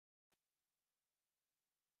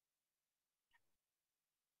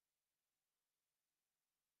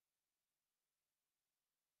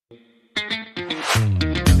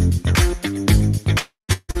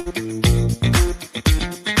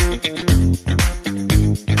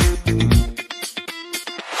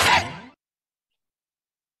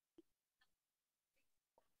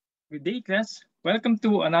Good day, class. Welcome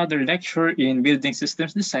to another lecture in Building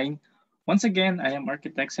Systems Design. Once again, I am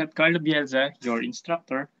Architect Seth Carlo Bielza, your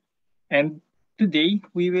instructor. And today,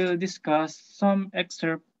 we will discuss some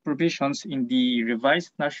excerpt provisions in the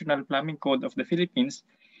revised National Plumbing Code of the Philippines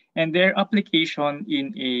and their application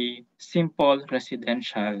in a simple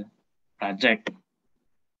residential project.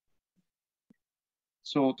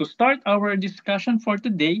 So to start our discussion for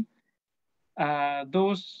today,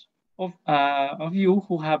 those of you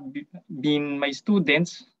who have been my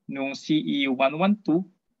students nung CE 112,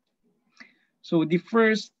 so the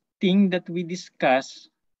first thing that we discuss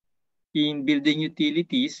in building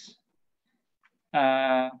utilities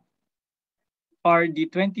are the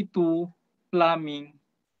 22 plumbing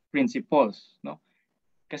principles. No?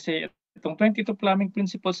 Kasi itong 22 plumbing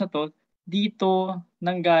principles na to, dito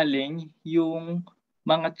nanggaling yung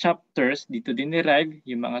mga chapters, dito din derive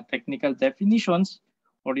yung mga technical definitions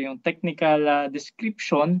or yung technical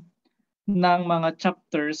description ng mga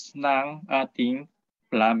chapters ng ating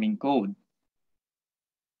plumbing code.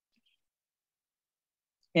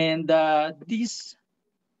 And these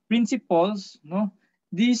principles,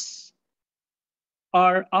 these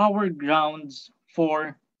are our grounds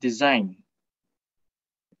for design.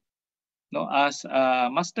 As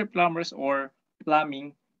master plumbers or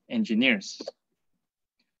plumbing engineers.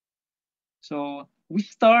 So we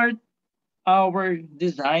start our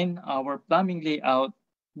design, our plumbing layout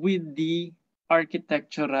with the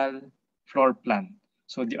architectural floor plan.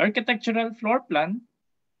 So the architectural floor plan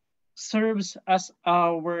serves as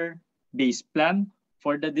our base plan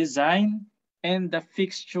for the design and the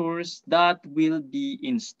fixtures that will be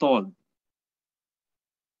installed.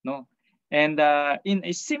 And in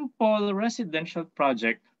a simple residential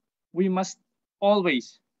project, we must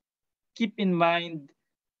always keep in mind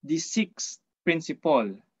the sixth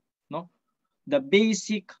principle, the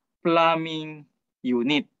basic plumbing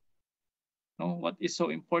unit. What is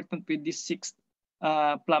so important with this sixth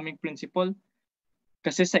plumbing principle?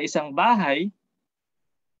 Kasi sa isang bahay,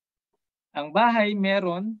 ang bahay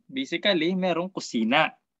basically merong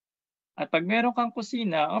kusina. At pag meron kang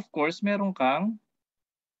kusina, of course, meron kang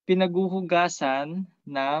pinaguhugasan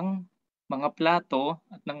ng mga plato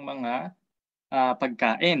at ng mga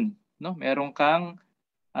pagkain. Meron kang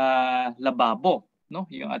lababo,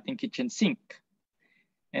 yung ating kitchen sink.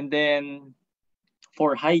 And then,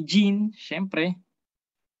 for hygiene, syempre,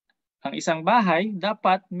 ang isang bahay,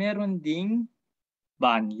 dapat meron ding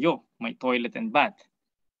banyo, may toilet and bath.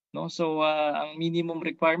 So, ang minimum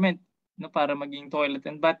requirement para maging toilet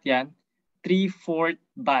and bath yan, 3/4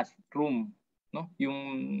 bathroom. Yung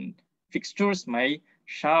fixtures, may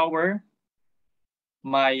shower,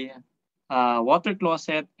 may water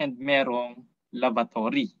closet, and merong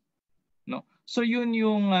lavatory. So yun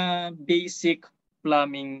yung basic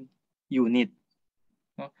plumbing unit.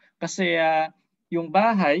 Kasi yung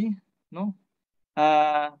bahay,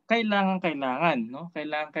 kailangan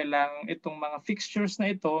itong mga fixtures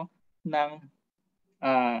na ito ng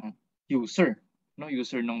user,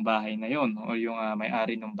 user ng bahay na yon o yung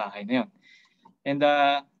may-ari ng bahay na yon. And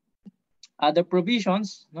other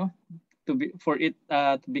provisions, for it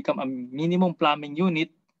to become a minimum plumbing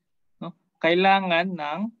unit, kailangan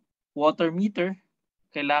ng water meter,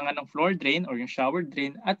 kailangan ng floor drain or yung shower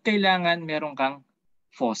drain, at kailangan meron kang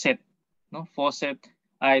faucet. Faucet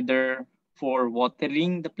either for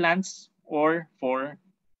watering the plants or for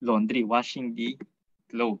laundry, washing the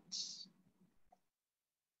clothes.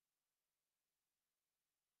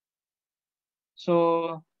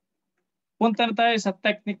 So, punta na tayo sa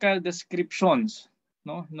technical descriptions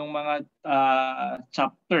ng mga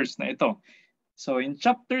chapters na ito. So in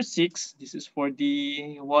chapter 6, this is for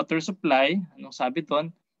the water supply. Anong sabi doon?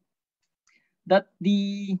 That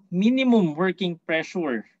the minimum working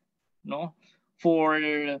pressure for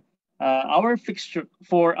our fixture,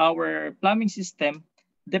 for our plumbing system,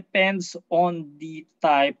 depends on the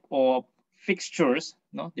type of fixtures,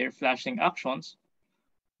 their flashing actions.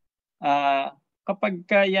 Kapag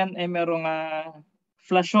yan ay merong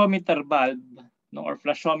flashometer bulb or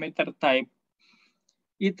flashometer type,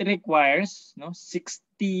 it requires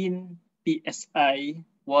 16 psi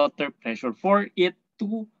water pressure for it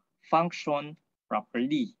to function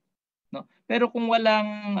properly. Pero kung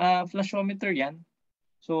walang flashometer yan,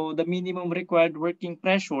 so the minimum required working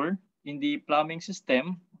pressure in the plumbing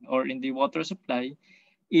system or in the water supply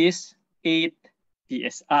is 8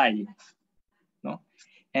 psi.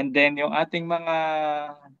 And then yung ating mga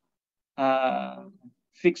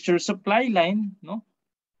fixture supply line,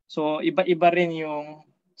 so iba-iba rin yung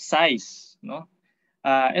size.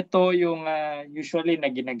 Ito yung usually na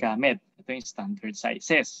ginagamit. Ito yung standard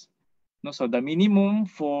sizes. So the minimum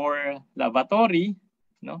for lavatory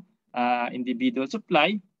individual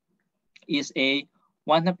supply is a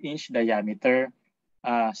 1/2 inch diameter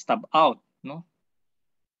stub out, no?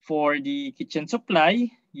 For the kitchen supply,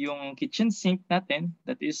 yung kitchen sink natin,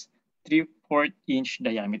 that is 3/4 inch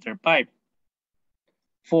diameter pipe.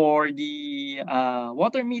 For the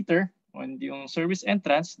water meter on yung service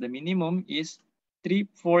entrance, the minimum is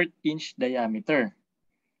 3/4 inch diameter.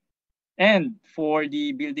 And for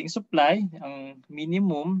the building supply, ang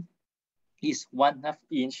minimum is 1/2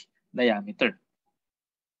 inch diameter.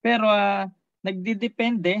 Pero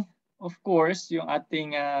nagdidepende, of course, yung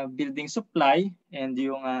ating building supply and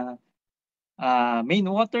yung main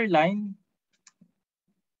water line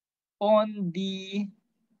on the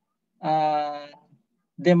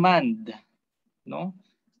demand, no,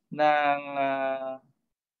 ng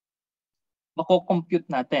mako-compute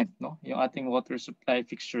natin, no, yung ating water supply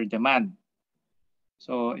fixture demand.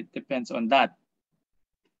 So it depends on that.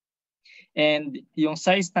 And yung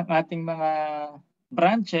size ng ating mga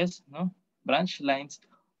branches, no, branch lines,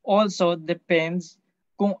 also depends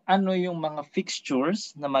kung ano yung mga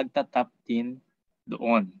fixtures na magtatap din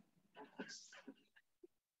doon.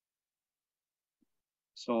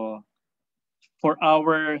 So for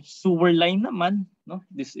our sewer line naman, no,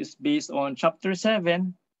 this is based on chapter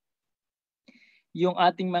 7, yung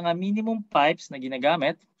ating mga minimum pipes na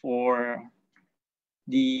ginagamit for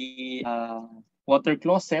the water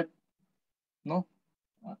closet, no,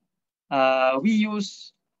 we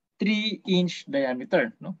use 3-inch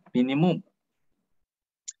diameter, no, minimum.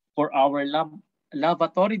 For our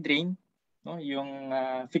lavatory drain, no, yung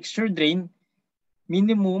fixture drain,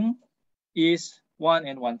 minimum is 1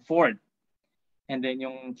 1/4. And then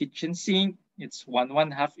yung kitchen sink, it's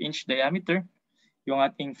 1/2 inch diameter. Yung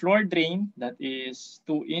ating floor drain, that is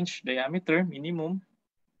 2-inch diameter minimum.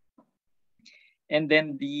 And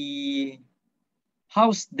then the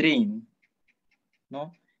house drain,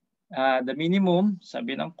 no, the minimum,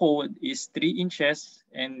 sabi ng code, is 3 inches.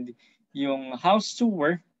 And yung house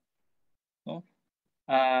sewer, no,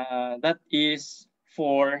 that is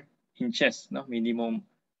 4 inches, no, minimum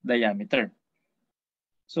diameter.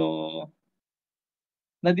 So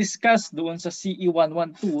na-discuss doon sa CE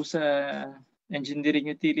 112 sa Engineering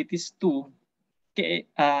Utilities 2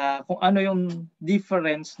 kung ano yung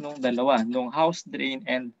difference ng dalawa, ng house drain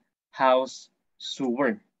and house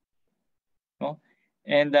sewer, no?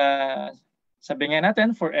 And sabi nga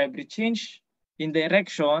natin, for every change in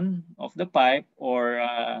direction of the pipe or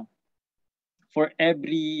for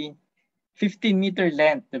every 15-meter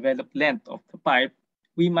length, developed length of the pipe,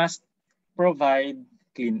 we must provide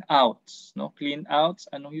clean outs, no? Clean outs,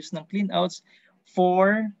 anong use ng clean outs?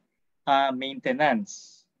 For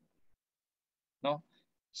maintenance, no?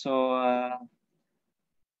 So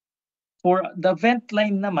for the vent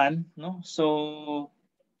line naman, no? So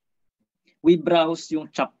we browse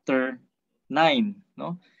yung chapter 9,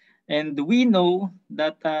 no? And we know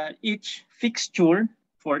that each fixture,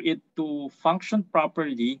 for it to function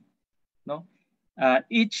properly, no,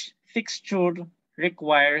 each fixture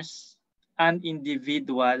requires an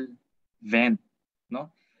individual vent,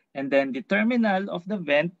 no? And then the terminal of the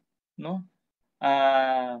vent, no,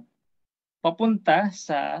 papunta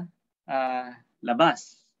sa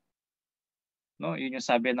labas, no? Yun yung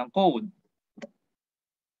sabi ng code.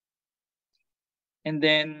 And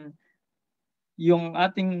then yung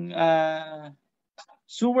ating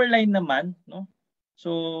sewer line naman, no?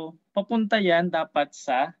 So papunta yan dapat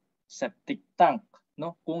sa septic tank,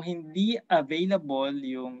 no? Kung hindi available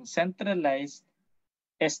yung centralized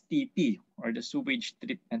STP or the sewage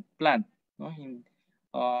treatment plant, no?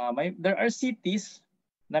 There are cities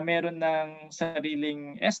na meron ng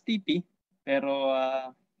sariling STP pero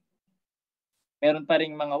meron pa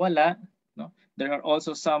ring mga wala, no? There are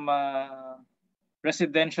also some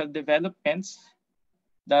residential developments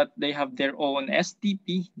that they have their own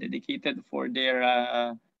STP dedicated for their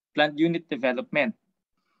plant unit development.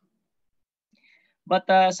 But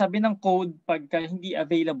sabi ng code, pagka hindi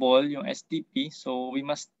available yung STP, so we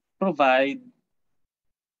must provide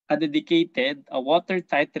a dedicated, a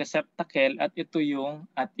watertight receptacle, at ito yung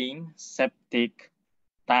ating septic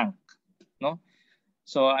tank, no?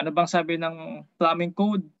 So ano bang sabi ng plumbing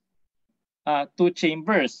code? 2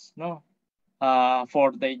 chambers, no?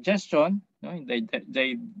 For digestion, no, the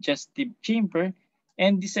digestive chamber,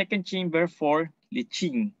 and the second chamber for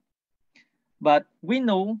leaching. But we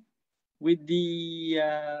know with the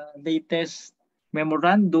latest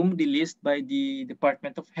memorandum released by the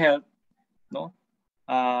Department of Health, no,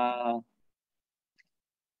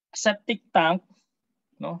 septic tank,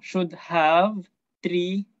 no, should have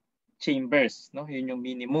 3 chambers, no, yun yung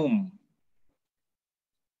minimum.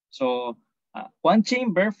 So 1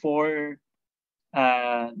 chamber for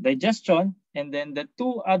digestion, and then the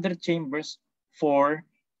 2 other chambers for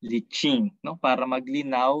leaching, no, para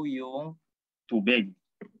maglinaw yung tubig,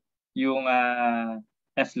 yung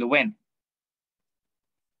effluent.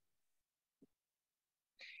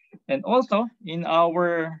 And also in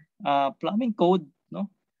our plumbing code, no,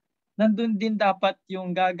 nandun din dapat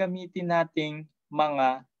yung gagamitin nating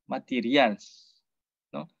mga materials,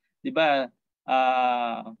 no? 'Di ba?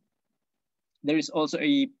 There is also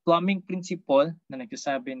a plumbing principle na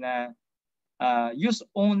nagsasabi na use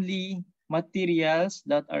only materials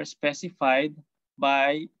that are specified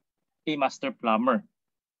by a master plumber,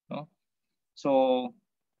 no? So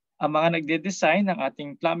ang mga nagde-design ng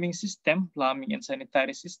ating plumbing system, plumbing and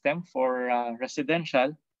sanitary system for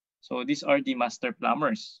residential, so these are the master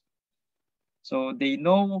plumbers. So they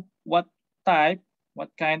know what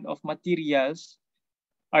kind of materials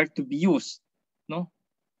are to be used, no?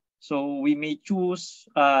 So we may choose,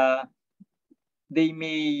 they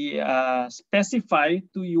may specify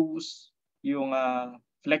to use yung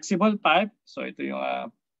flexible pipe. So ito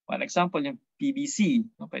yung one example, yung PVC,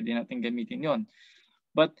 no? Pwede natin gamitin yon.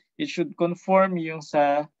 But it should conform yung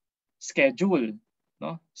sa schedule,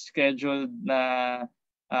 no? Schedule na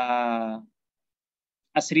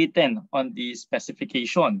as written on the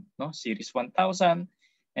specification, no? Series 1000,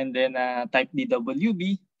 and then type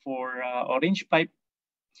DWB for orange pipe.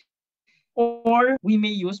 Or we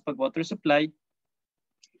may use, pag water supply,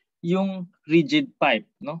 yung rigid pipe,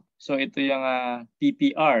 no? So ito yung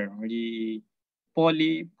PPR, or the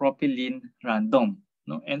polypropylene random,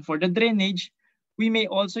 no? And for the drainage, we may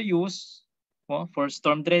also use, for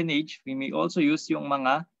storm drainage, we may also use yung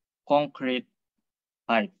mga concrete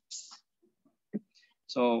pipes.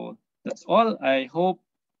 So that's all. I hope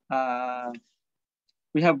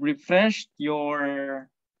we have refreshed your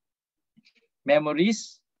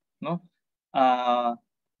memories, no?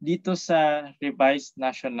 Dito sa revised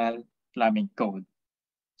National Plumbing Code.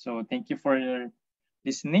 So thank you for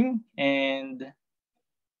listening, and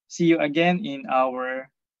see you again in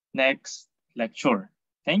our next lecture.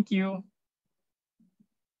 Thank you.